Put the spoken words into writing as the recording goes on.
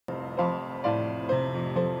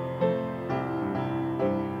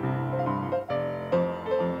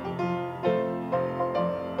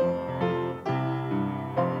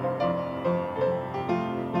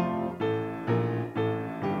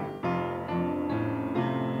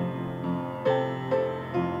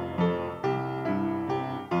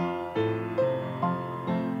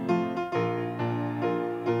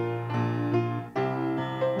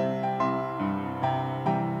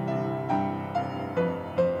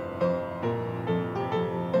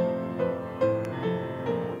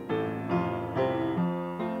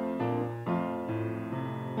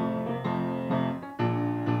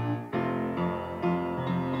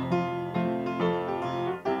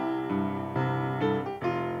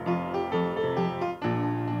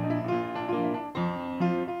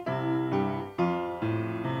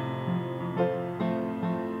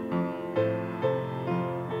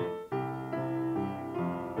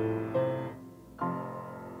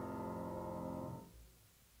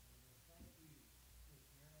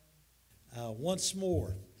once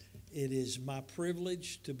more, it is my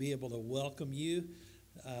privilege to be able to welcome you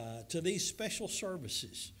to these special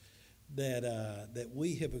services that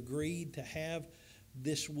we have agreed to have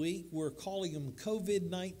this week. We're calling them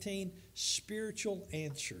COVID-19 Spiritual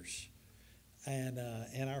Answers. And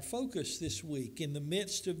our focus this week, in the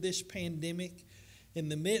midst of this pandemic, in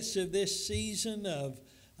the midst of this season of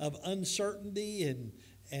uncertainty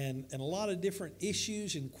and a lot of different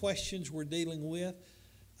issues and questions we're dealing with,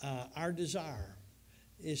 our desire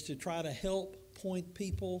is to try to help point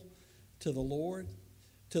people to the Lord,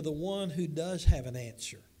 to the one who does have an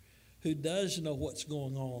answer, who does know what's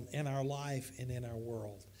going on in our life and in our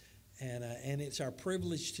world. And it's our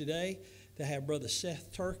privilege today to have Brother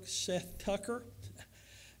Seth Tucker.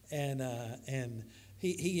 And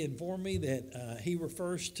he informed me that he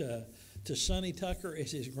refers to Sonny Tucker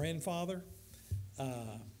as his grandfather.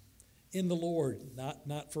 In the Lord,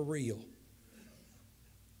 not for real.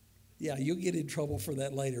 Yeah, you'll get in trouble for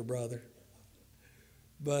that later, brother.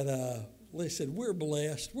 But listen, we're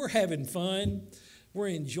blessed. We're having fun. We're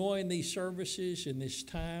enjoying these services and this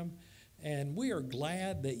time. And we are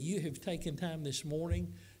glad that you have taken time this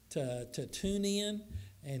morning to tune in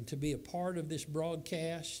and to be a part of this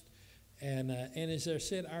broadcast. And as I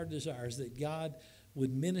said, our desire is that God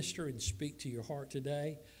would minister and speak to your heart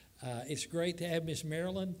today. It's great to have Miss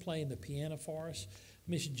Marilyn playing the piano for us.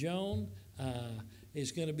 Miss Joan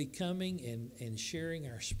is going to be coming and sharing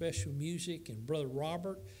our special music, and Brother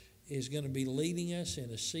Robert is going to be leading us in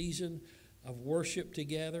a season of worship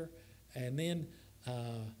together. And then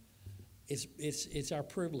it's our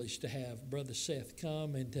privilege to have Brother Seth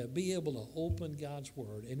come and to be able to open God's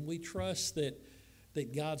Word. And we trust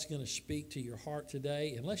that God's going to speak to your heart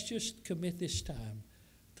today. And let's just commit this time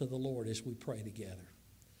to the Lord as we pray together.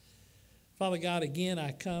 Father God, again,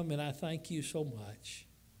 I come and I thank you so much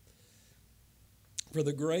for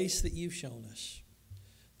the grace that you've shown us.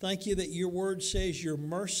 Thank you that your word says your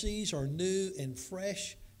mercies are new and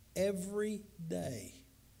fresh every day.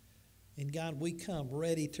 And God, we come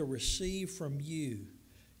ready to receive from you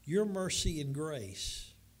your mercy and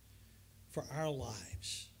grace for our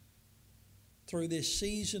lives. Through this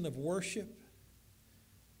season of worship,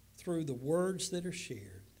 through the words that are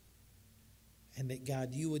shared, and that,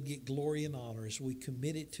 God, you would get glory and honor as we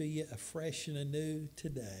commit it to you afresh and anew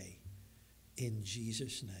today. In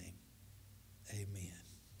Jesus' name, amen.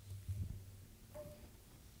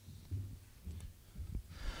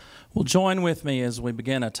 Well, join with me as we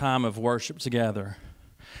begin a time of worship together,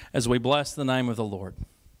 as we bless the name of the Lord.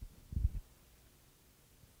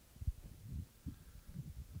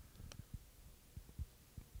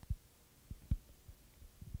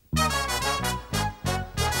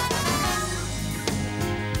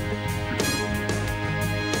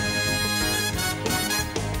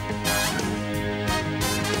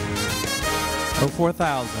 Oh, for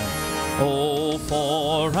 1,000. Oh,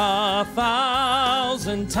 for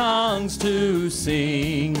 1,000 tongues to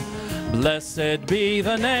sing. Blessed be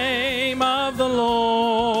the name of the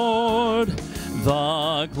Lord.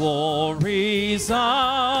 The glories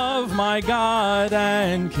of my God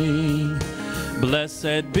and King.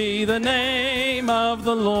 Blessed be the name of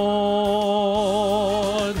the Lord.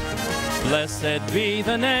 Blessed be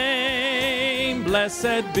the name.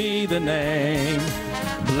 Blessed be the name.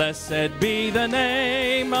 Blessed be the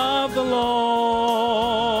name of the Lord.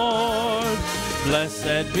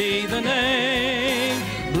 Blessed be the name.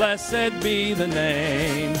 Blessed be the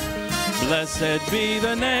name. Blessed be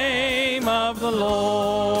the name of the Lord.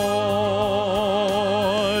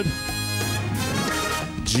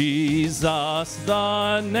 Jesus,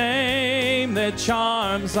 the name that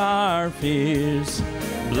charms our fears.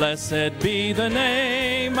 Blessed be the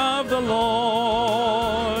name of the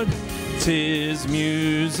Lord. 'Tis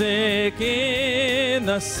music in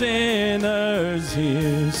the sinner's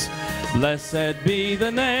ears. Blessed be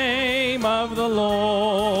the name of the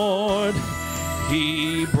Lord.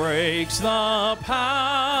 He breaks the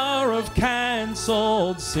power of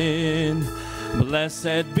canceled sin.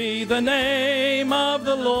 Blessed be the name of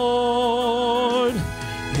the Lord.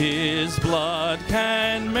 His blood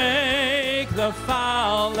can make the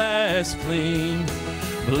foulest clean.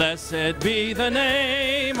 Blessed be the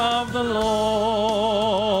name of the Lord.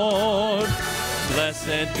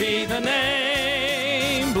 Blessed be the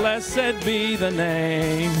name. Blessed be the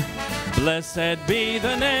name. Blessed be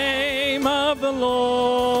the name of the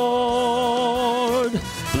Lord.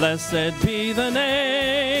 Blessed be the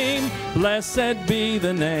name. Blessed be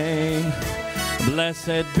the name.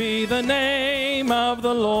 Blessed be the name of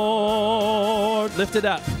the Lord. Lift it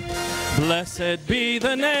up. Blessed be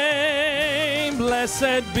the name.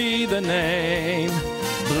 Blessed be the name.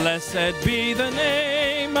 Blessed be the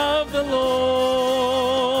name name of the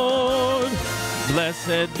Lord.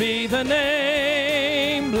 Blessed be the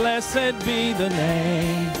name, blessed be the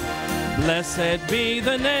name, blessed be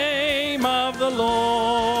the name of the Lord.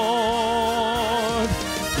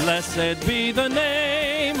 Blessed be the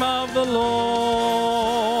name of the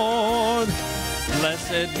Lord.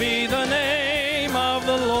 Blessed be the name of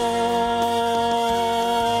the Lord.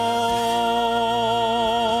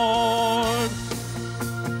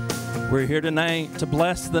 We're here tonight to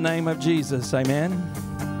bless the name of Jesus. Amen.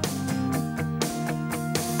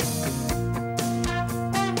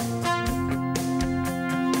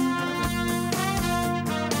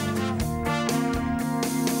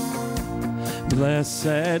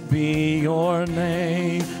 Blessed be your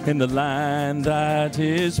name in the land that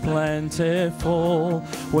is plentiful,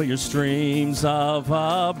 where your streams of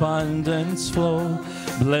abundance flow.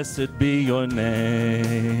 Blessed be your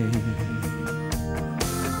name.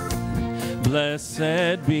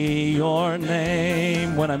 Blessed be your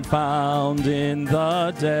name when I'm found in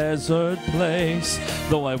the desert place.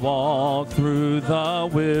 Though I walk through the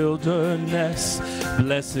wilderness,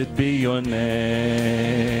 blessed be your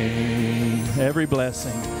name. Every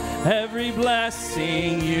blessing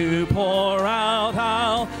you pour out,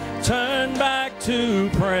 I'll turn back to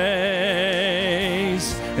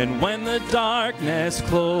praise. And when the darkness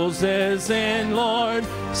closes in, Lord,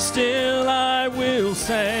 still I will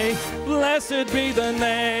say, blessed be the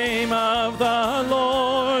name of the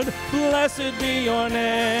Lord. Blessed be your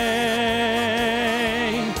name.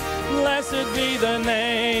 Blessed be the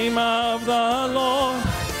name of the Lord.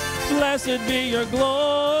 Blessed be your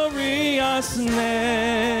glorious name.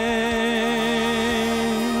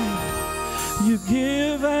 You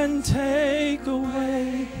give and take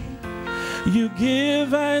away. You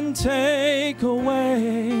give and take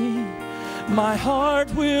away. My heart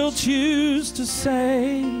will choose to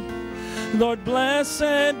say, Lord,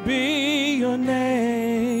 blessed be your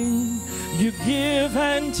name. You give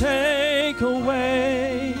and take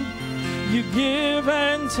away. You give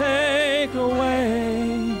and take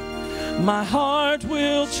away. My heart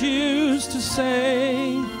will choose to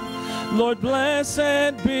say, Lord,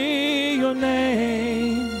 blessed be your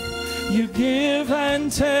name. You give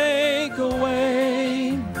and take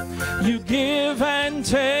away. You give and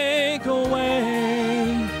take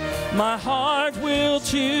away. My heart will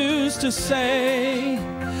choose to say,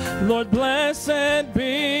 Lord, blessed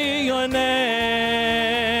be your name.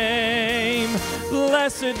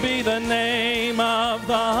 Blessed be the name of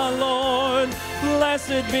the Lord.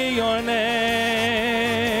 Blessed be your name.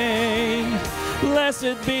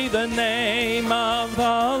 Blessed be the name of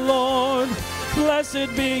the Lord.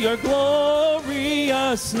 Blessed be your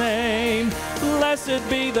glorious name. Blessed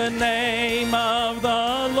be the name of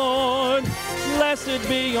the Lord. Blessed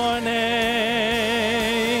be your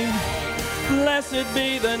name. Blessed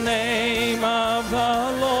be the name of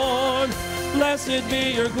the Lord. Blessed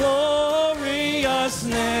be your glorious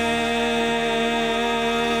name.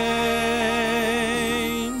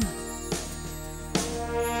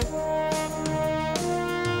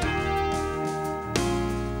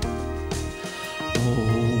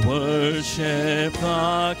 Worship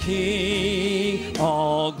the King,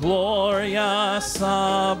 all glorious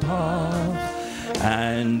above,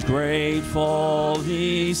 and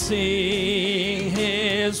gratefully sing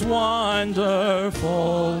his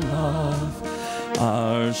wonderful love.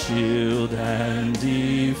 Our shield and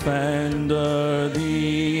defender,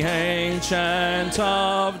 the Ancient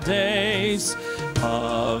of Days,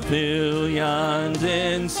 pavilioned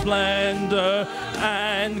in splendor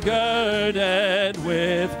and girded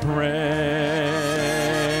with praise.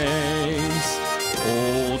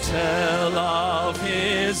 Oh, tell of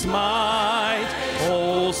his might,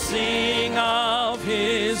 oh, sing of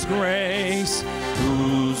his grace,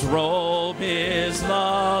 whose robe is the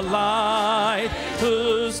light,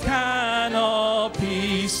 whose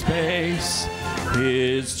canopy space.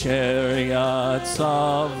 His chariots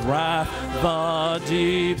of wrath the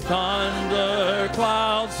deep thunder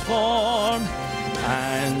clouds form,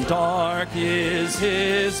 and dark is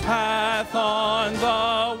his path on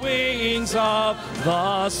the wings of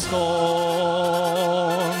the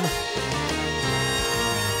storm.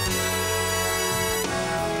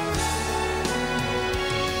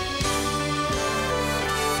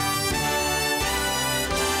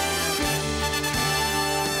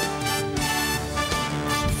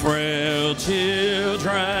 Frail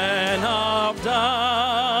children of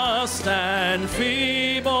dust and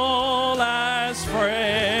feeble as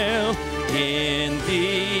frail, in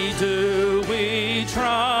thee do we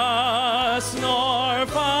trust, nor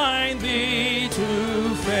find thee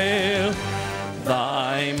to fail.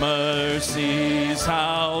 Thy mercies,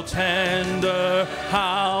 how tender,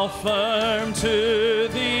 how firm to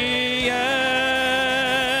the end.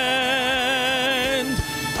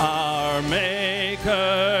 Our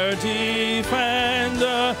Maker,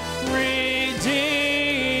 Defender, Redeemer,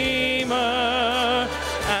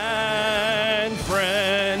 and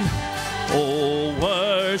Friend. Oh,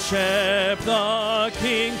 worship the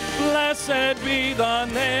King. Blessed be the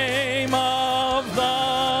name of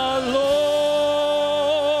the Lord.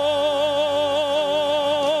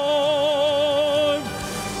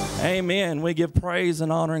 Amen. We give praise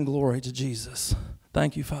and honor and glory to Jesus.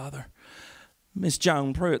 Thank you, Father. Miss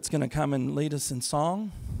Joan Pruitt's going to come and lead us in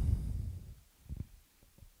song.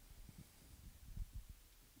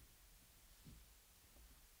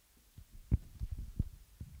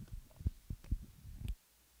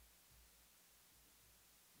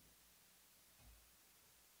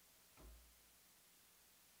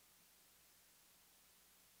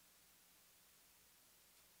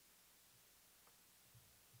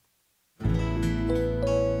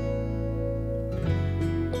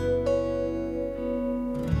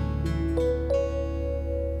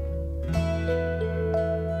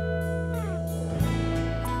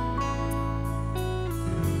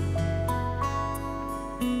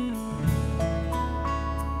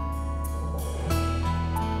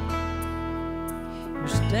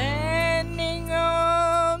 Standing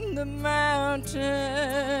on the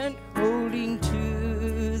mountain, holding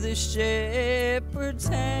to the shepherd's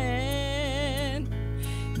hand.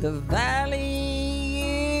 The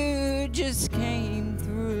valley you just came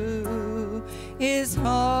through is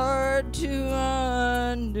hard to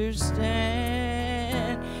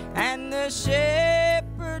understand, and the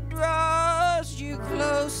shepherd draws you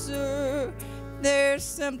closer. There's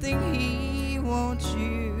something he wants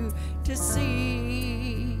you to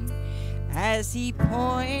see as he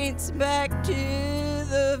points back to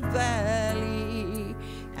the valley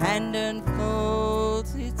and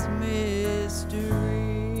unfolds its mystery.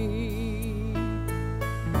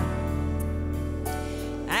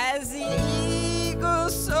 As the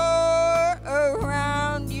eagles soar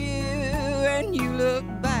around you and you look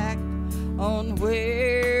back on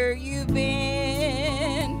where you've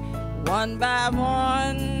been, one by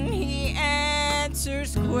one he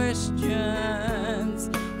answers questions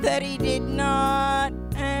that he did not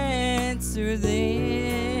answer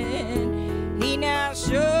then. He now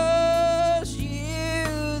shows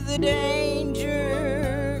you the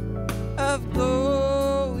danger of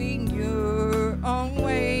going your own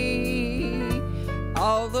way.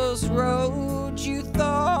 All those roads you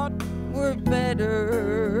thought were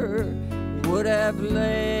better would have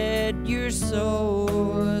led your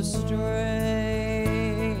soul astray.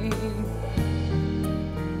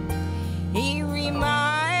 He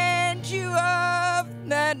reminds you of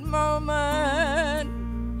that moment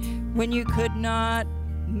when you could not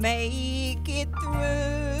make it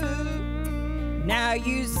through. Now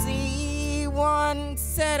you see one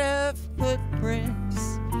set of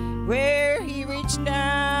footprints where he reached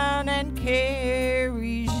down and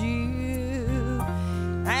carries you.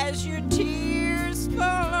 As your tears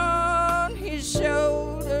fall on his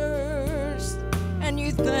shoulders and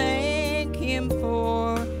you thank him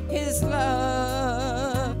for his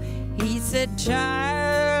love, he said,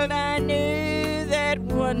 "Child, I knew that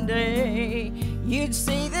one day you'd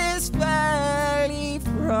see this valley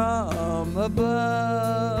from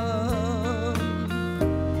above."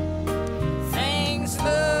 Things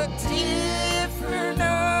look different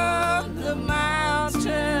on the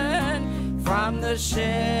mountain from the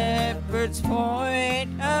shepherd's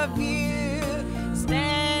point of view,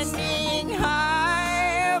 standing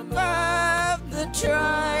high above the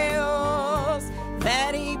trials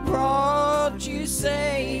that he brought you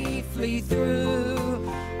safely through.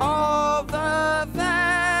 All the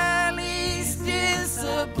valley's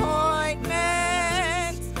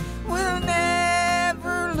disappointments will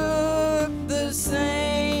never look the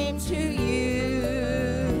same to you,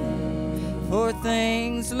 for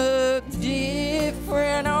things look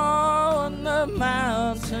different on the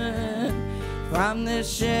mountain from the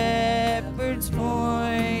shepherd's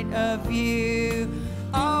point of view.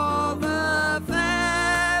 All the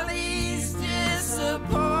valley's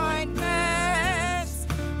disappointments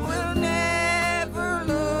will never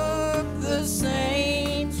look the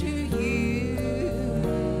same to you,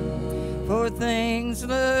 for things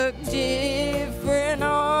look different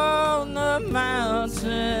on the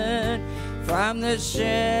mountain from the shepherd's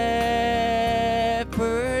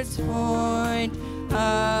point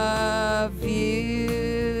of view.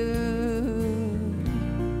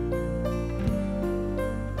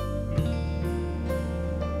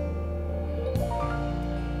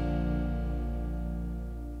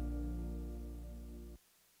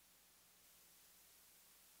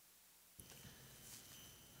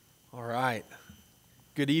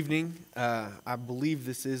 Good evening. I believe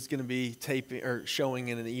this is going to be taping or showing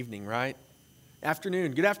in an evening, right?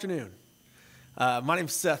 Afternoon. Good afternoon. My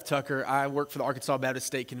name's Seth Tucker. I work for the Arkansas Baptist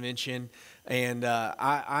State Convention, and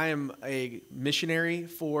I am a missionary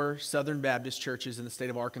for Southern Baptist churches in the state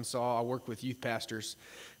of Arkansas. I work with youth pastors,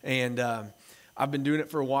 and I've been doing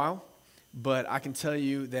it for a while, but I can tell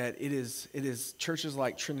you that it is churches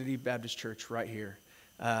like Trinity Baptist Church right here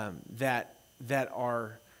that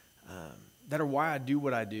are why I do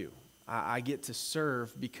what I do. I get to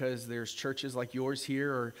serve because there's churches like yours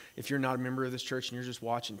here, or if you're not a member of this church and you're just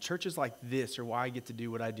watching, churches like this are why I get to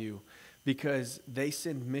do what I do, because they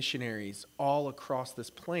send missionaries all across this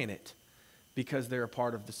planet because they're a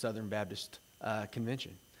part of the Southern Baptist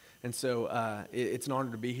Convention. And so it's an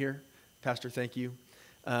honor to be here. Pastor, thank you.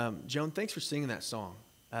 Joan, thanks for singing that song.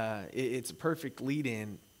 It's a perfect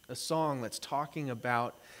lead-in, a song that's talking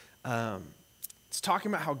about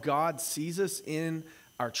how God sees us in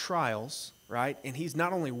our trials, right? And he's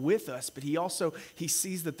not only with us, but he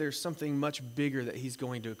sees that there's something much bigger that he's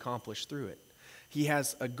going to accomplish through it. He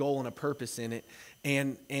has a goal and a purpose in it.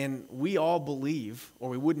 And we all believe, or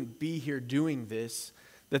we wouldn't be here doing this,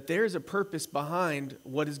 that there's a purpose behind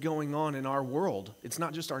what is going on in our world. It's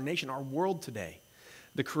not just our nation, our world today.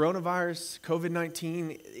 The coronavirus,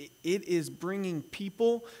 COVID-19, it is bringing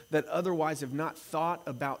people that otherwise have not thought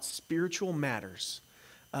about spiritual matters.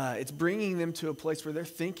 It's bringing them to a place where they're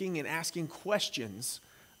thinking and asking questions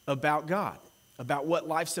about God, about what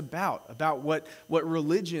life's about what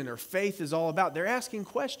religion or faith is all about. They're asking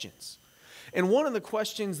questions. And one of the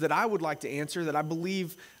questions that I would like to answer that I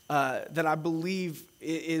believe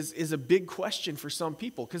is a big question for some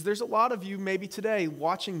people, because there's a lot of you maybe today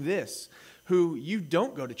watching this who you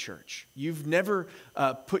don't go to church. You've never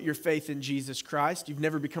put your faith in Jesus Christ. You've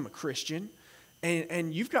never become a Christian.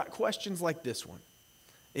 And you've got questions like this one.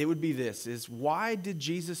 It would be this, is why did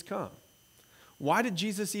Jesus come? Why did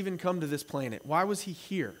Jesus even come to this planet? Why was he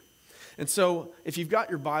here? And so if you've got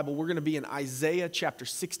your Bible, we're going to be in Isaiah chapter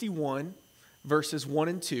 61, verses 1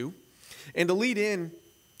 and 2. And to lead in,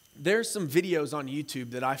 there's some videos on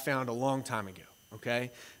YouTube that I found a long time ago, okay?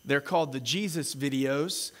 They're called the Jesus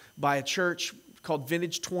videos by a church called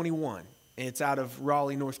Vintage 21. It's out of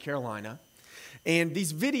Raleigh, North Carolina. And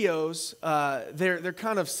these videos, they're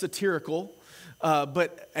kind of satirical.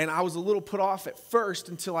 And I was a little put off at first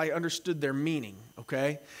until I understood their meaning,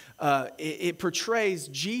 okay? It portrays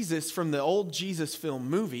Jesus from the old Jesus film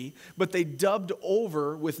movie, but they dubbed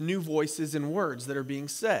over with new voices and words that are being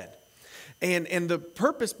said. And the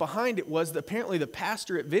purpose behind it was that apparently the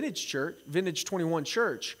pastor at Vintage 21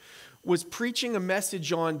 Church, was preaching a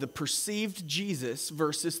message on the perceived Jesus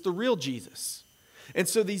versus the real Jesus. And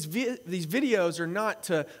so these videos are not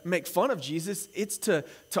to make fun of Jesus. It's to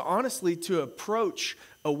honestly to approach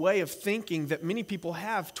a way of thinking that many people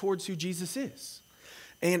have towards who Jesus is.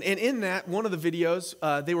 And in that, one of the videos,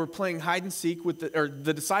 they were playing hide and seek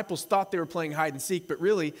the disciples thought they were playing hide and seek, but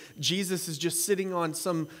really Jesus is just sitting on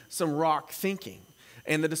some rock thinking.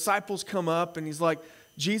 And the disciples come up and he's like,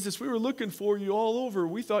 Jesus, we were looking for you all over.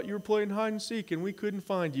 We thought you were playing hide and seek and we couldn't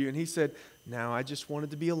find you. And he said, no, I just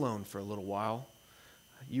wanted to be alone for a little while.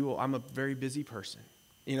 I'm a very busy person.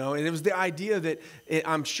 And it was the idea that,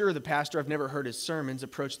 I'm sure the pastor, I've never heard his sermons,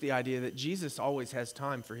 approached the idea that Jesus always has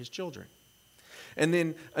time for his children. And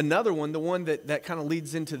then another one, the one that kind of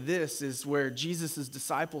leads into this, is where Jesus'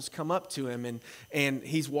 disciples come up to him and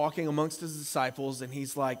he's walking amongst his disciples and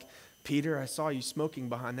he's like, Peter, I saw you smoking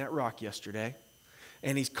behind that rock yesterday.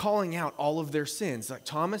 And he's calling out all of their sins. Like,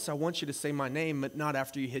 Thomas, I want you to say my name, but not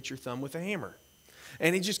after you hit your thumb with a hammer.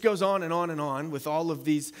 And he just goes on and on and on with all of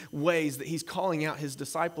these ways that he's calling out his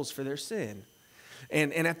disciples for their sin.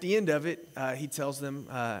 And at the end of it, he tells them,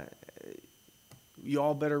 you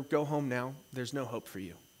all better go home now. There's no hope for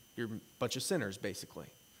you. You're a bunch of sinners, basically.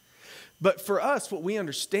 But for us, what we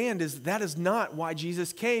understand is that is not why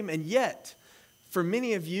Jesus came. And yet, for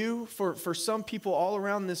many of you, for some people all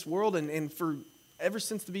around this world, and for ever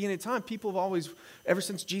since the beginning of time, people have always, ever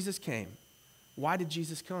since Jesus came, why did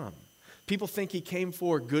Jesus come? People think he came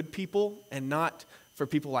for good people and not for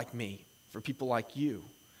people like me, for people like you.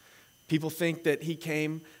 People think that he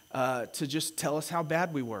came to just tell us how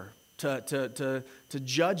bad we were, to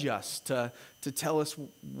judge us, to tell us,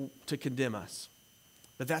 to condemn us.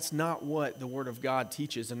 But that's not what the Word of God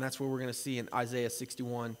teaches, and that's what we're going to see in Isaiah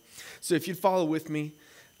 61. So if you'd follow with me,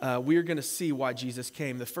 we are going to see why Jesus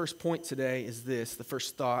came. The first point today is this. The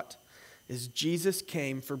first thought is Jesus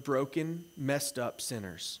came for broken, messed up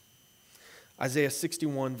sinners. Isaiah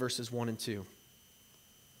 61, verses 1 and 2.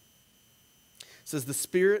 It says, the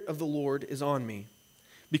Spirit of the Lord is on me,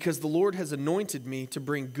 because the Lord has anointed me to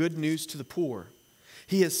bring good news to the poor.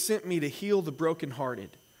 He has sent me to heal the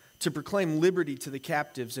brokenhearted, to proclaim liberty to the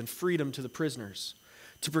captives and freedom to the prisoners,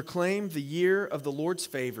 to proclaim the year of the Lord's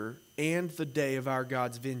favor and the day of our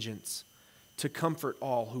God's vengeance, to comfort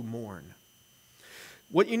all who mourn.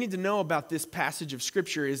 What you need to know about this passage of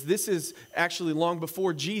Scripture is this is actually long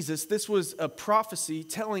before Jesus. This was a prophecy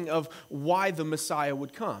telling of why the Messiah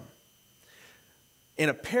would come. In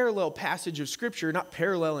a parallel passage of Scripture, not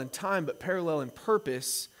parallel in time, but parallel in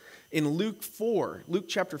purpose, in Luke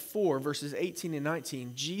chapter 4, verses 18 and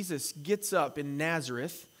 19, Jesus gets up in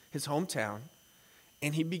Nazareth, his hometown,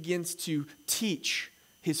 and he begins to teach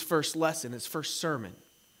his first lesson, his first sermon.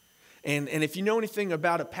 And if you know anything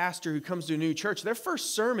about a pastor who comes to a new church, their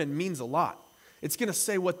first sermon means a lot. It's going to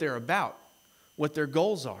say what they're about, what their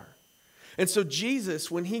goals are. And so Jesus,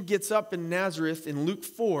 when he gets up in Nazareth in Luke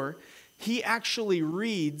 4, he actually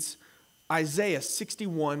reads Isaiah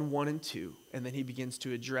 61, 1 and 2, and then he begins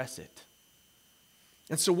to address it.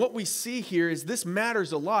 And so what we see here is this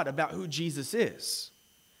matters a lot about who Jesus is.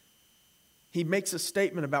 He makes a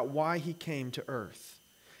statement about why he came to earth.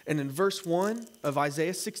 And in verse 1 of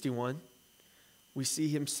Isaiah 61, we see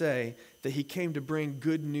him say that he came to bring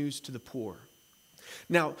good news to the poor.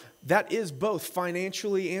 Now, that is both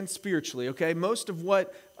financially and spiritually, okay? Most of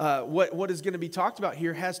what is going to be talked about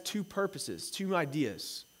here has two purposes, two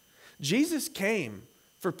ideas. Jesus came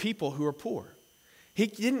for people who are poor. He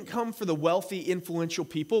didn't come for the wealthy, influential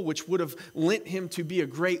people, which would have lent him to be a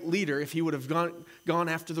great leader if he would have gone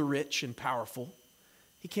after the rich and powerful.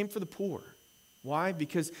 He came for the poor. Why?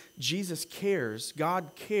 Because Jesus cares, God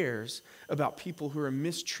cares about people who are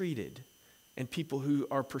mistreated and people who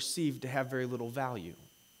are perceived to have very little value.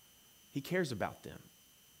 He cares about them.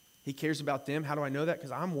 He cares about them. How do I know that?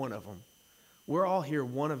 Because I'm one of them. We're all here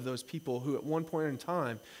one of those people who at one point in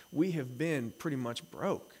time, we have been pretty much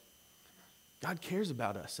broke. God cares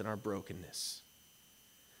about us and our brokenness.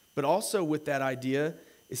 But also with that idea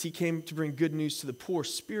is he came to bring good news to the poor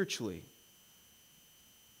spiritually.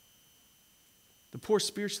 The poor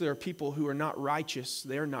spiritually are people who are not righteous.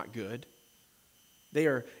 They are not good.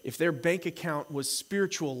 If their bank account was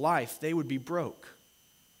spiritual life, they would be broke.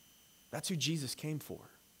 That's who Jesus came for.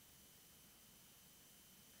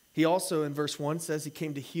 He also, in verse 1, says he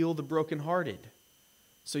came to heal the brokenhearted.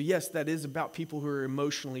 So yes, that is about people who are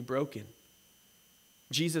emotionally broken.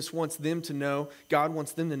 Jesus wants them to know, God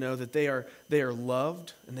wants them to know that they are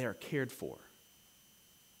loved and they are cared for.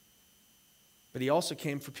 But he also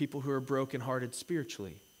came for people who are brokenhearted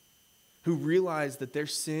spiritually, who realize that their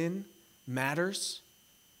sin matters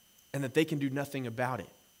and that they can do nothing about it.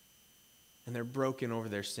 And they're broken over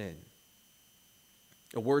their sin.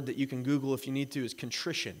 A word that you can Google if you need to is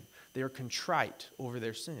contrition. They are contrite over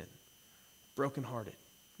their sin. Brokenhearted,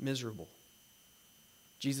 miserable.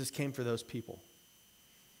 Jesus came for those people.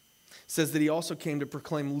 It says that he also came to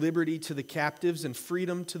proclaim liberty to the captives and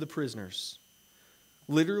freedom to the prisoners.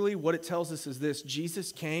 Literally, what it tells us is this: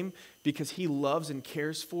 Jesus came because he loves and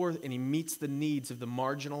cares for, and he meets the needs of the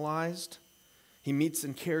marginalized. He meets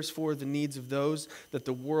and cares for the needs of those that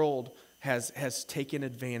the world has taken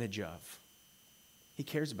advantage of. He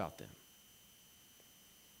cares about them.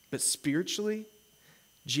 But spiritually,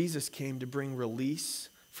 Jesus came to bring release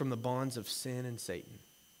from the bonds of sin and Satan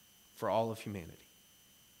for all of humanity.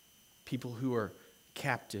 People who are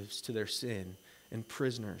captives to their sin and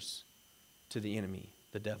prisoners to the enemy,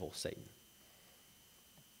 the devil, Satan.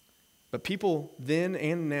 But people then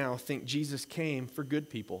and now think Jesus came for good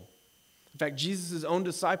people. In fact, Jesus' own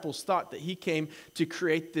disciples thought that he came to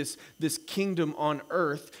create this kingdom on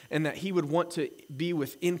earth and that he would want to be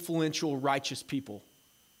with influential, righteous people.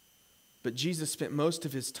 But Jesus spent most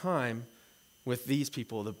of his time with these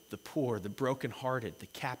people, the poor, the brokenhearted, the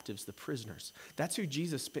captives, the prisoners. That's who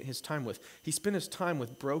Jesus spent his time with. He spent his time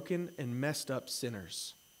with broken and messed up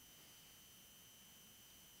sinners.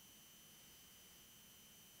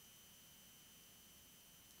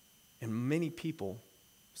 And many people,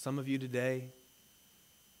 some of you today,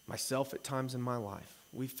 myself at times in my life,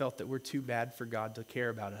 we felt that we're too bad for God to care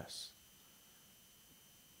about us.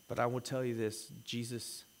 But I will tell you this: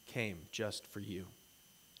 Jesus came just for you,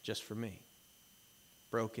 just for me.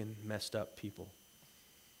 Broken, messed up people.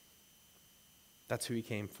 That's who he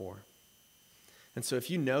came for. And so if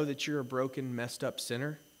you know that you're a broken, messed up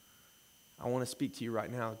sinner, I want to speak to you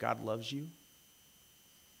right now. God loves you.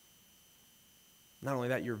 Not only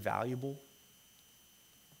that, you're valuable.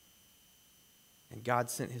 And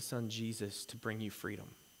God sent his son Jesus to bring you freedom.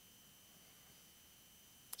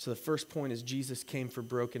 So the first point is Jesus came for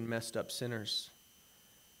broken, messed up sinners.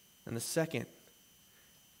 And the second,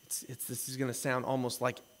 this is going to sound almost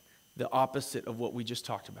like the opposite of what we just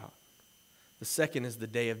talked about. The second is the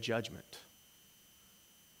day of judgment.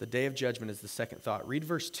 The day of judgment is the second thought. Read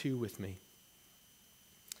verse 2 with me.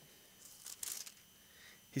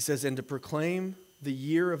 He says, and to proclaim the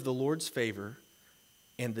year of the Lord's favor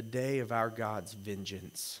and the day of our God's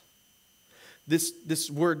vengeance. This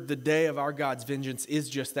word, the day of our God's vengeance, is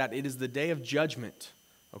just that. It is the day of judgment,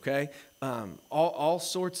 okay? All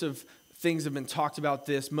sorts of things have been talked about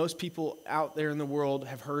this. Most people out there in the world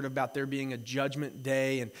have heard about there being a judgment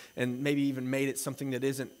day and maybe even made it something that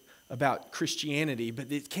isn't about Christianity, but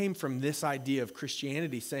it came from this idea of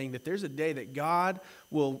Christianity saying that there's a day that God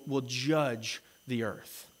will judge the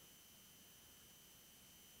earth.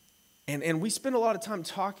 And we spend a lot of time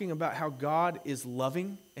talking about how God is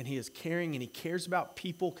loving and he is caring and he cares about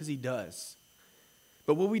people because he does.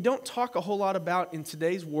 But what we don't talk a whole lot about in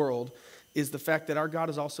today's world is the fact that our God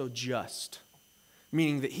is also just,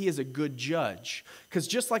 meaning that he is a good judge. Because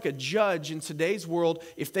just like a judge in today's world,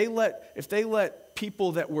 if they let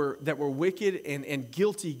people that were wicked and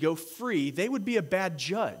guilty go free, they would be a bad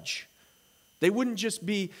judge. They wouldn't just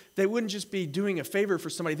be doing a favor for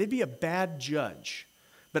somebody, they'd be a bad judge.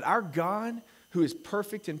 But our God, who is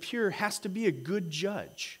perfect and pure, has to be a good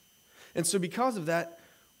judge. And so because of that,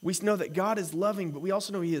 we know that God is loving, but we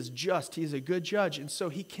also know he is just. He is a good judge. And so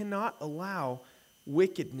he cannot allow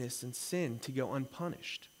wickedness and sin to go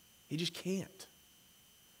unpunished. He just can't.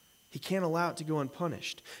 He can't allow it to go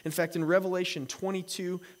unpunished. In fact, in Revelation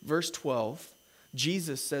 22, verse 12,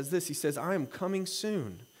 Jesus says this. He says, I am coming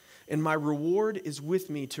soon, and my reward is with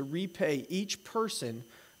me to repay each person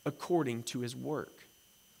according to his work.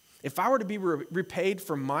 If I were to be repaid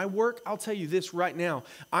for my work, I'll tell you this right now.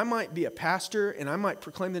 I might be a pastor and I might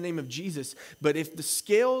proclaim the name of Jesus, but if the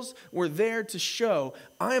scales were there to show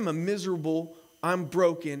I am a miserable, I'm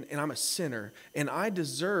broken, and I'm a sinner, and I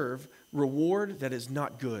deserve reward that is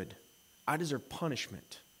not good. I deserve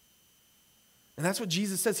punishment. And that's what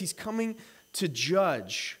Jesus says. He's coming to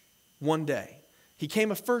judge one day. He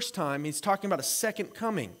came a first time. He's talking about a second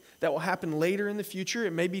coming that will happen later in the future.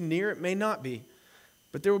 It may be near, it may not be.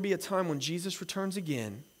 But there will be a time when Jesus returns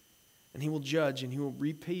again, and he will judge and he will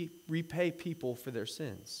repay people for their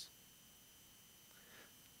sins.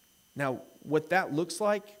 Now, what that looks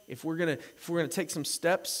like, if we're gonna take some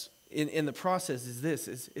steps in the process, is this: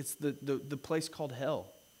 it's the place called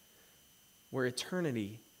hell, where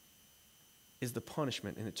eternity is the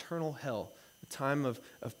punishment, an eternal hell, a time of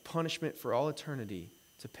punishment for all eternity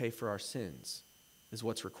to pay for our sins, is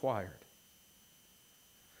what's required.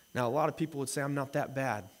 Now, a lot of people would say, I'm not that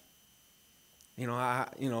bad.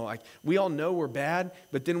 We all know we're bad,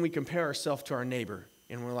 but then we compare ourselves to our neighbor,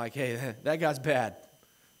 and we're like, hey, that guy's bad.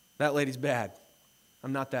 That lady's bad.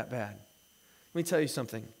 I'm not that bad. Let me tell you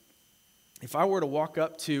something. If I were to walk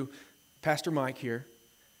up to Pastor Mike here,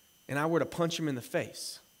 and I were to punch him in the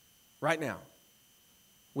face right now,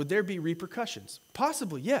 would there be repercussions?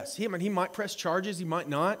 Possibly, yes. He might press charges, he might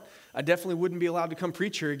not. I definitely wouldn't be allowed to come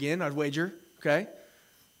preach here again, I'd wager, okay?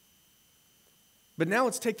 But now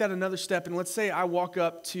let's take that another step, and let's say I walk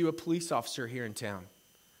up to a police officer here in town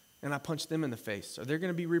and I punch them in the face. Are there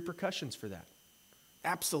going to be repercussions for that?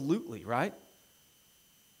 Absolutely, right?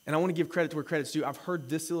 And I want to give credit to where credit's due. I've heard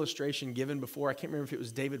this illustration given before. I can't remember if it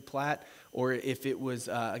was David Platt or if it was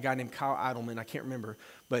a guy named Kyle Idleman. I can't remember.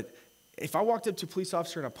 But if I walked up to a police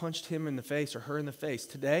officer and I punched him in the face or her in the face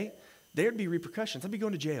today, there'd be repercussions. I'd be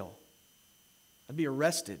going to jail. I'd be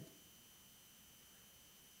arrested.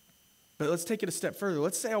 But let's take it a step further.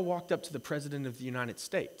 Let's say I walked up to the President of the United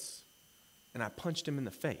States and I punched him in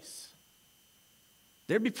the face.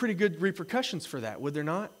 There'd be pretty good repercussions for that, would there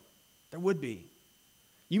not? There would be.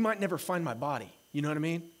 You might never find my body. You know what I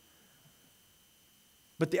mean?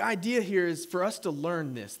 But the idea here is for us to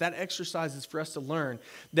learn this. That exercise is for us to learn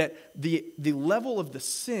that the level of the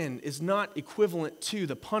sin is not equivalent to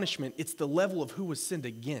the punishment. It's the level of who was sinned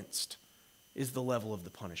against is the level of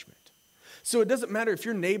the punishment. So it doesn't matter if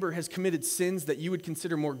your neighbor has committed sins that you would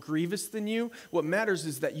consider more grievous than you. What matters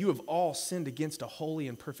is that you have all sinned against a holy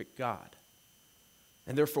and perfect God.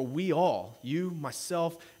 And therefore we all, you,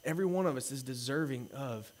 myself, every one of us is deserving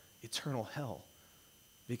of eternal hell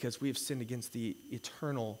because we have sinned against the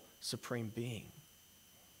eternal supreme being.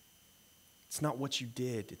 It's not what you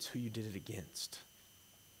did, it's who you did it against.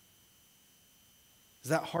 Is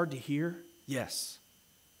that hard to hear? Yes.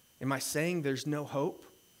 Am I saying there's no hope?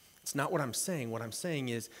 It's not what I'm saying. What I'm saying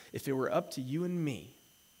is, if it were up to you and me,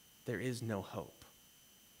 there is no hope.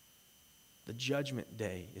 The judgment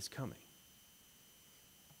day is coming.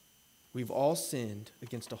 We've all sinned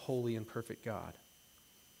against a holy and perfect God.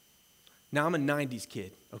 Now, I'm a 90s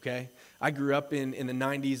kid, okay? I grew up in the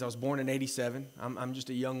 90s. I was born in 87. I'm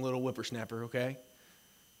just a young little whippersnapper, okay?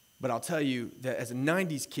 But I'll tell you that as a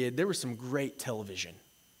 90s kid, there was some great television.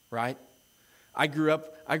 right? I grew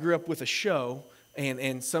up with a show,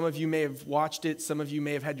 and some of you may have watched it. Some of you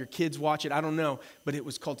may have had your kids watch it. I don't know, but it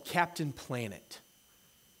was called Captain Planet,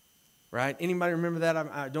 right? Anybody remember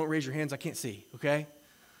that? Don't raise your hands. I can't see, okay?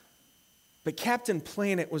 But Captain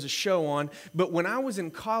Planet was a show on. But when I was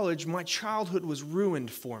in college, my childhood was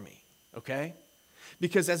ruined for me, okay?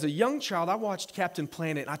 Because as a young child, I watched Captain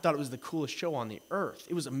Planet, and I thought it was the coolest show on the earth.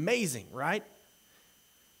 It was amazing, right?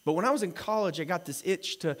 But when I was in college, I got this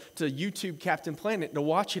itch to YouTube Captain Planet to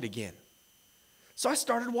watch it again. So I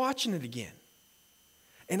started watching it again.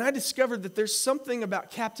 And I discovered that there's something about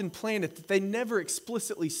Captain Planet that they never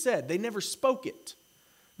explicitly said. They never spoke it.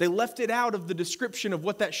 They left it out of the description of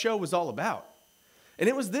what that show was all about. And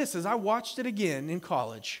it was this: as I watched it again in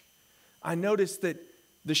college, I noticed that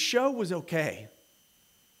the show was okay.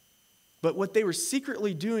 But what they were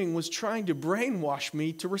secretly doing was trying to brainwash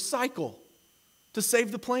me to recycle, to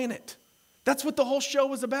save the planet. That's what the whole show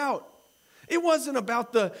was about. It wasn't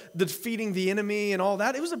about the defeating the enemy and all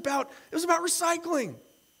that. It was about recycling.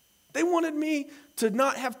 They wanted me to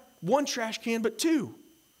not have one trash can, but two.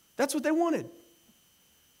 That's what they wanted.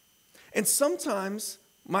 And sometimes,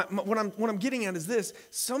 what I'm getting at is this: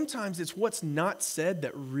 sometimes it's what's not said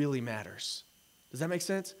that really matters. Does that make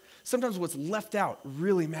sense? Sometimes what's left out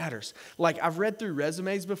really matters. Like, I've read through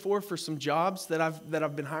resumes before for some jobs that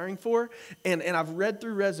I've been hiring for, and I've read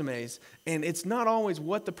through resumes, and it's not always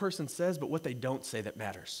what the person says, but what they don't say that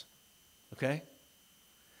matters. Okay?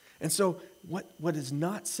 And so what is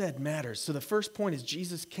not said matters. So the first point is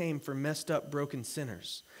Jesus came for messed up, broken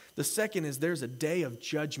sinners. The second is there's a day of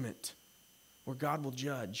judgment where God will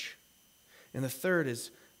judge. And the third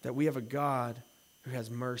is that we have a God who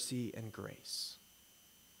has mercy and grace.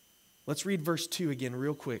 Let's read verse 2 again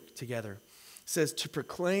real quick together. It says, to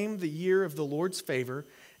proclaim the year of the Lord's favor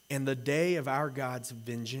and the day of our God's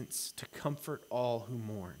vengeance, to comfort all who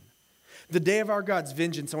mourn. The day of our God's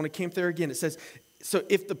vengeance, I want to camp there again. It says, so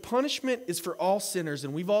if the punishment is for all sinners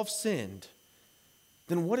and we've all sinned,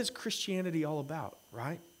 then what is Christianity all about,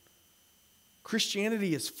 right?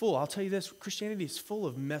 Christianity is full. I'll tell you this, Christianity is full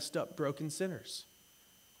of messed up, broken sinners.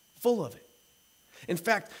 Full of it. In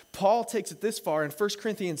fact, Paul takes it this far. In 1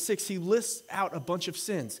 Corinthians 6, he lists out a bunch of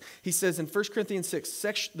sins. He says in 1 Corinthians 6,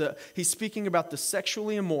 he's speaking about the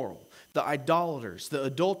sexually immoral, the idolaters, the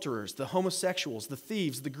adulterers, the homosexuals, the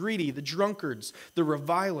thieves, the greedy, the drunkards, the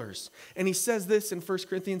revilers. And he says this in 1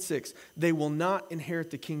 Corinthians 6, they will not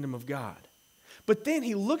inherit the kingdom of God. But then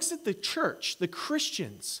he looks at the church, the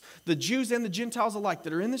Christians, the Jews and the Gentiles alike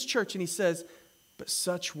that are in this church, and he says, but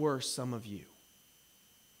such were some of you.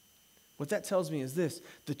 What that tells me is this: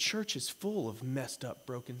 the church is full of messed up,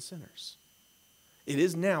 broken sinners. It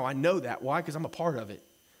is now. I know that. Why? Because I'm a part of it.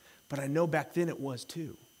 But I know back then it was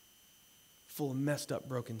too. Full of messed up,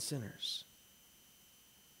 broken sinners.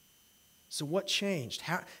 So what changed?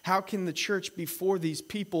 How can the church be for these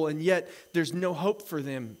people and yet there's no hope for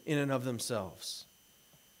them in and of themselves?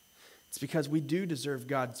 It's because we do deserve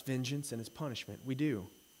God's vengeance and his punishment. We do.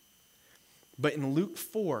 But in Luke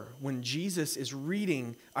 4, when Jesus is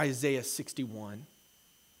reading Isaiah 61,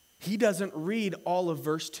 he doesn't read all of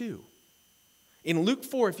verse 2. In Luke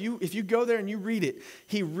 4, if you go there and you read it,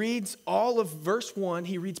 he reads all of verse 1,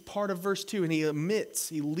 he reads part of verse 2, and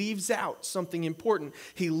he leaves out something important.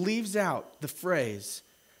 He leaves out the phrase,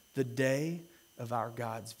 the day of our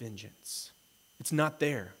God's vengeance. It's not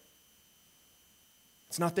there.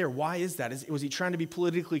 It's not there. Why is that? Was he trying to be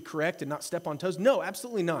politically correct and not step on toes? No,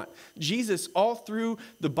 absolutely not. Jesus, all through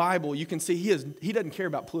the Bible, you can see he doesn't care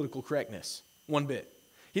about political correctness one bit.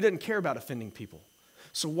 He doesn't care about offending people.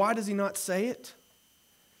 So why does he not say it?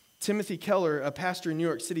 Timothy Keller, a pastor in New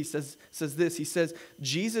York City, says this. He says,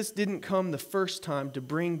 Jesus didn't come the first time to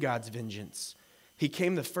bring God's vengeance. He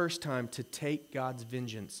came the first time to take God's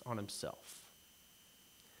vengeance on himself.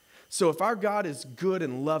 So if our God is good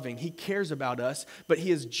and loving, he cares about us, but he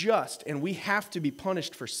is just, and we have to be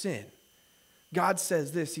punished for sin. God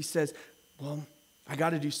says this. He says, well, I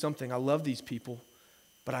got to do something. I love these people,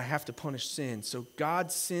 but I have to punish sin. So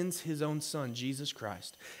God sends his own son, Jesus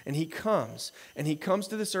Christ, and he comes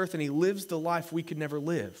to this earth and he lives the life we could never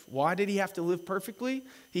live. Why did he have to live perfectly?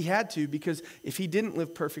 He had to, because if he didn't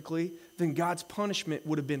live perfectly, then God's punishment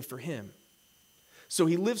would have been for him. So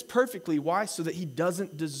he lives perfectly. Why? So that he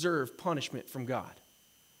doesn't deserve punishment from God.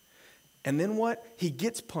 And then what? He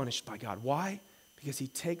gets punished by God. Why? Because he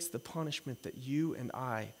takes the punishment that you and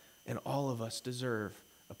I and all of us deserve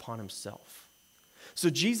upon himself. So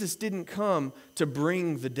Jesus didn't come to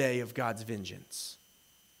bring the day of God's vengeance.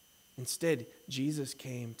 Instead, Jesus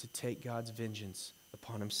came to take God's vengeance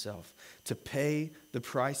upon himself, to pay the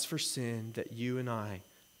price for sin that you and I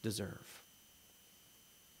deserve.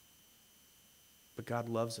 But God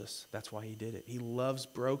loves us. That's why he did it. He loves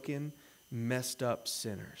broken, messed up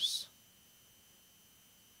sinners.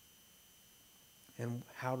 And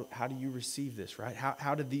how do you receive this, right?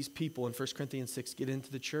 How did these people in 1 Corinthians 6 get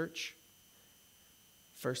into the church?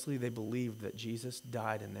 Firstly, they believed that Jesus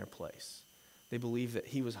died in their place. They believed that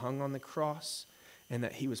he was hung on the cross and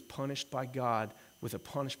that he was punished by God with a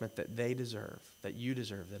punishment that they deserve, that you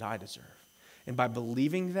deserve, that I deserve. And by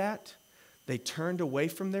believing that, they turned away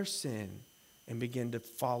from their sin and began to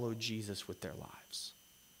follow Jesus with their lives.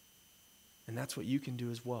 And that's what you can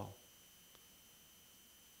do as well.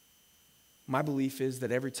 My belief is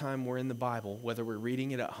that every time we're in the Bible, whether we're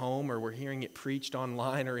reading it at home or we're hearing it preached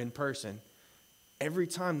online or in person, every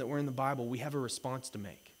time that we're in the Bible, we have a response to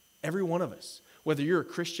make. Every one of us. Whether you're a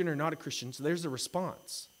Christian or not a Christian, so there's a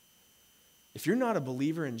response. If you're not a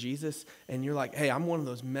believer in Jesus and you're like, hey, I'm one of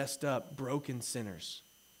those messed up, broken sinners,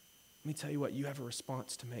 let me tell you what, you have a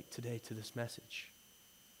response to make today to this message.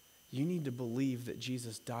 You need to believe that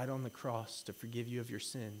Jesus died on the cross to forgive you of your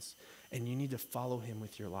sins, and you need to follow him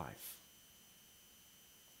with your life.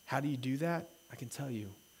 How do you do that? I can tell you.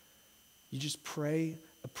 You just pray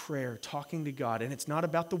a prayer talking to God, and it's not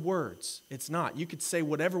about the words. It's not. You could say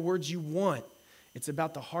whatever words you want. It's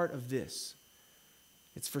about the heart of this.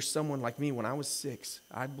 It's for someone like me. When I was 6,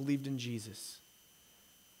 I believed in Jesus,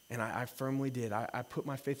 and I firmly did. I put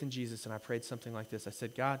my faith in Jesus, and I prayed something like this. I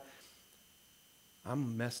said, God, I'm a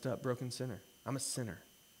messed up, broken sinner. I'm a sinner,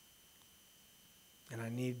 and I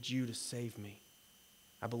need you to save me.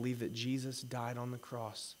 I believe that Jesus died on the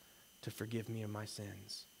cross to forgive me of my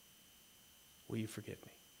sins. Will you forgive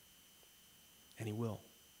me? And he will.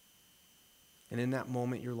 And in that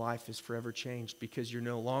moment, your life is forever changed because you're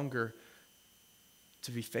no longer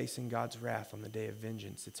to be facing God's wrath on the day of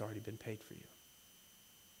vengeance. It's already been paid for you.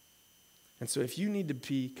 And so if you need to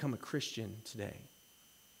become a Christian today,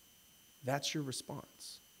 that's your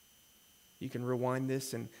response. You can rewind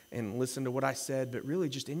this and listen to what I said, but really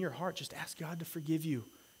just in your heart, just ask God to forgive you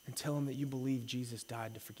and tell him that you believe Jesus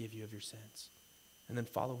died to forgive you of your sins. And then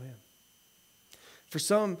follow him. For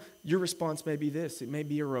some, your response may be this. It may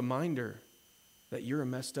be a reminder that you're a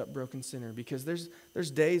messed up, broken sinner. Because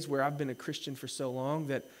there's days where I've been a Christian for so long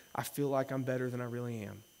that I feel like I'm better than I really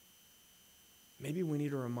am. Maybe we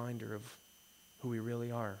need a reminder of who we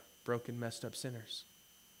really are, broken, messed up sinners.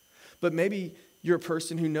 But maybe you're a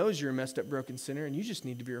person who knows you're a messed up, broken sinner, and you just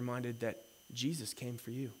need to be reminded that Jesus came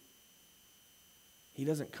for you. He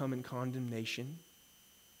doesn't come in condemnation.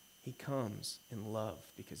 He comes in love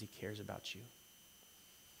because he cares about you.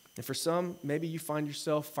 And for some, maybe you find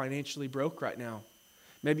yourself financially broke right now.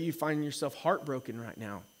 Maybe you find yourself heartbroken right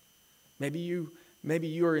now. Maybe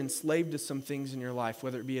you are enslaved to some things in your life,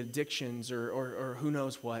 whether it be addictions or who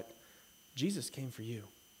knows what. Jesus came for you.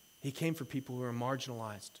 He came for people who are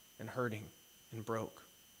marginalized and hurting and broke.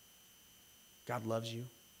 God loves you.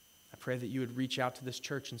 I pray that you would reach out to this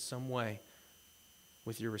church in some way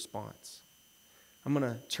with your response. I'm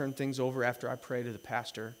going to turn things over after I pray to the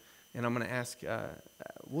pastor, and I'm going to ask,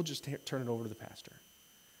 we'll just turn it over to the pastor.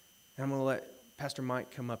 And I'm going to let Pastor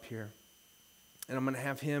Mike come up here, and I'm going to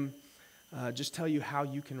have him just tell you how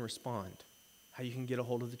you can respond, how you can get a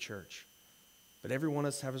hold of the church. But every one of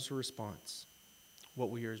us has a response. What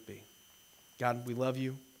will yours be? God, we love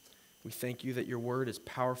you. We thank you that your word is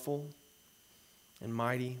powerful and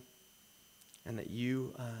mighty, and that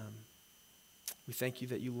we thank you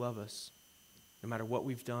that you love us. No matter what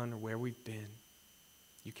we've done or where we've been,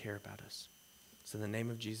 you care about us. So in the name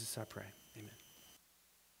of Jesus, I pray.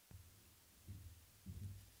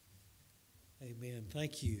 Amen. Amen.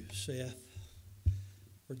 Thank you, Seth,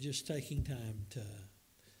 for just taking time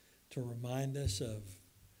to remind us of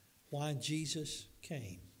why Jesus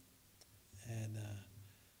came. And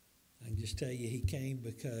I can just tell you he came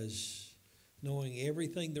because knowing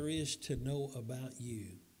everything there is to know about you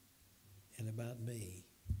and about me,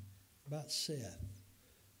 about Seth,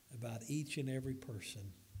 about each and every person,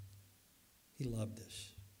 he loved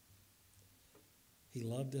us. He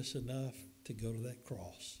loved us enough to go to that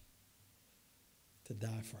cross, to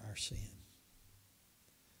die for our sin.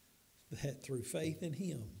 That through faith in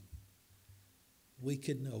him, we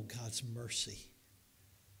could know God's mercy,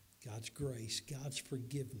 God's grace, God's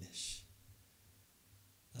forgiveness.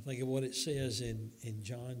 I think of what it says in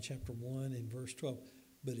John chapter 1 and verse 12.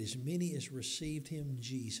 But as many as received him,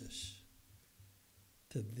 Jesus,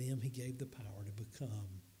 to them he gave the power to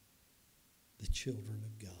become the children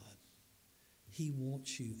of God. He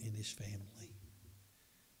wants you in his family.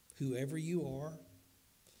 Whoever you are,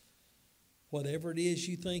 whatever it is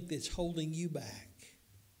you think that's holding you back,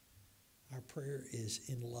 our prayer is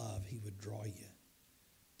in love he would draw you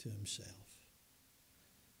to himself.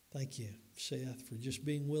 Thank you, Seth, for just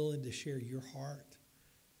being willing to share your heart,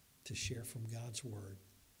 to share from God's Word.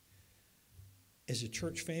 As a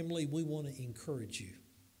church family, we want to encourage you.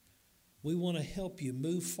 We want to help you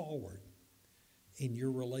move forward in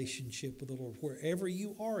your relationship with the Lord, wherever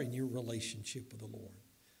you are in your relationship with the Lord.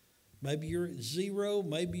 Maybe you're at zero,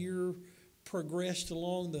 maybe you're progressed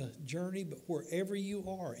along the journey, but wherever you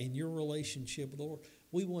are in your relationship with the Lord,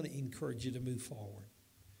 we want to encourage you to move forward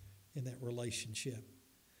in that relationship.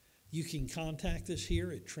 You can contact us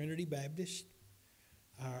here at Trinity Baptist.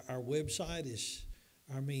 Our website is,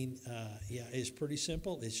 it's pretty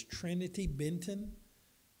simple. It's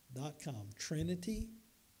trinitybenton.com.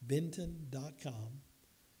 trinitybenton.com.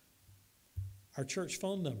 Our church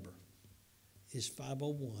phone number is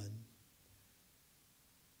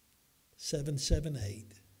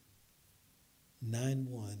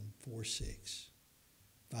 501-778-9146.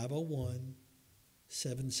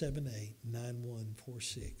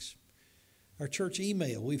 501-778-9146. Our church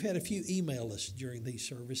email, we've had a few email us during these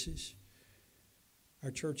services.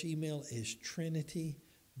 Our church email is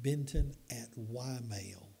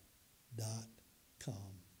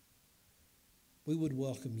trinitybenton@ymail.com. We would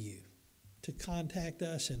welcome you to contact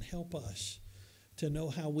us and help us to know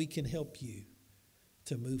how we can help you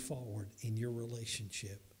to move forward in your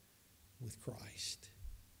relationship with Christ.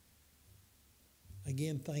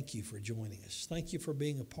 Again, thank you for joining us. Thank you for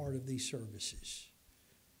being a part of these services.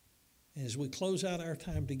 And as we close out our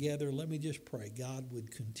time together, let me just pray God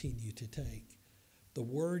would continue to take the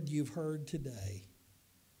word you've heard today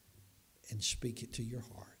and speak it to your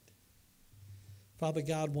heart. Father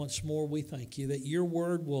God, once more we thank you that your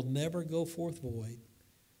word will never go forth void.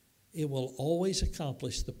 It will always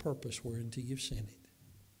accomplish the purpose whereunto you've sent it.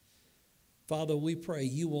 Father, we pray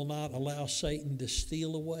you will not allow Satan to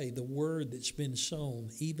steal away the word that's been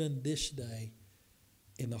sown even this day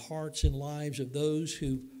in the hearts and lives of those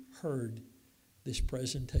who heard this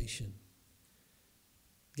presentation.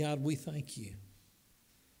 God, we thank you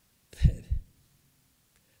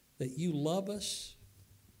that you love us,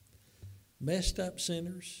 messed up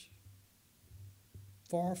sinners,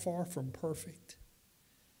 far, far from perfect.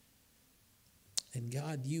 And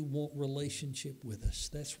God, you want relationship with us.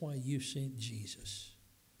 That's why you sent Jesus.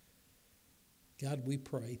 God, we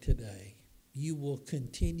pray today you will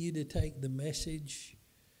continue to take the message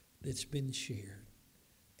that's been shared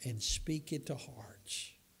and speak it to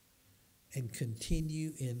hearts and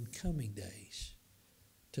continue in coming days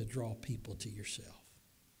to draw people to yourself.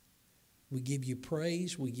 We give you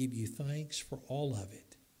praise, we give you thanks for all of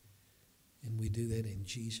it, and we do that in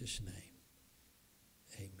Jesus' name.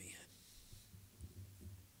 Amen.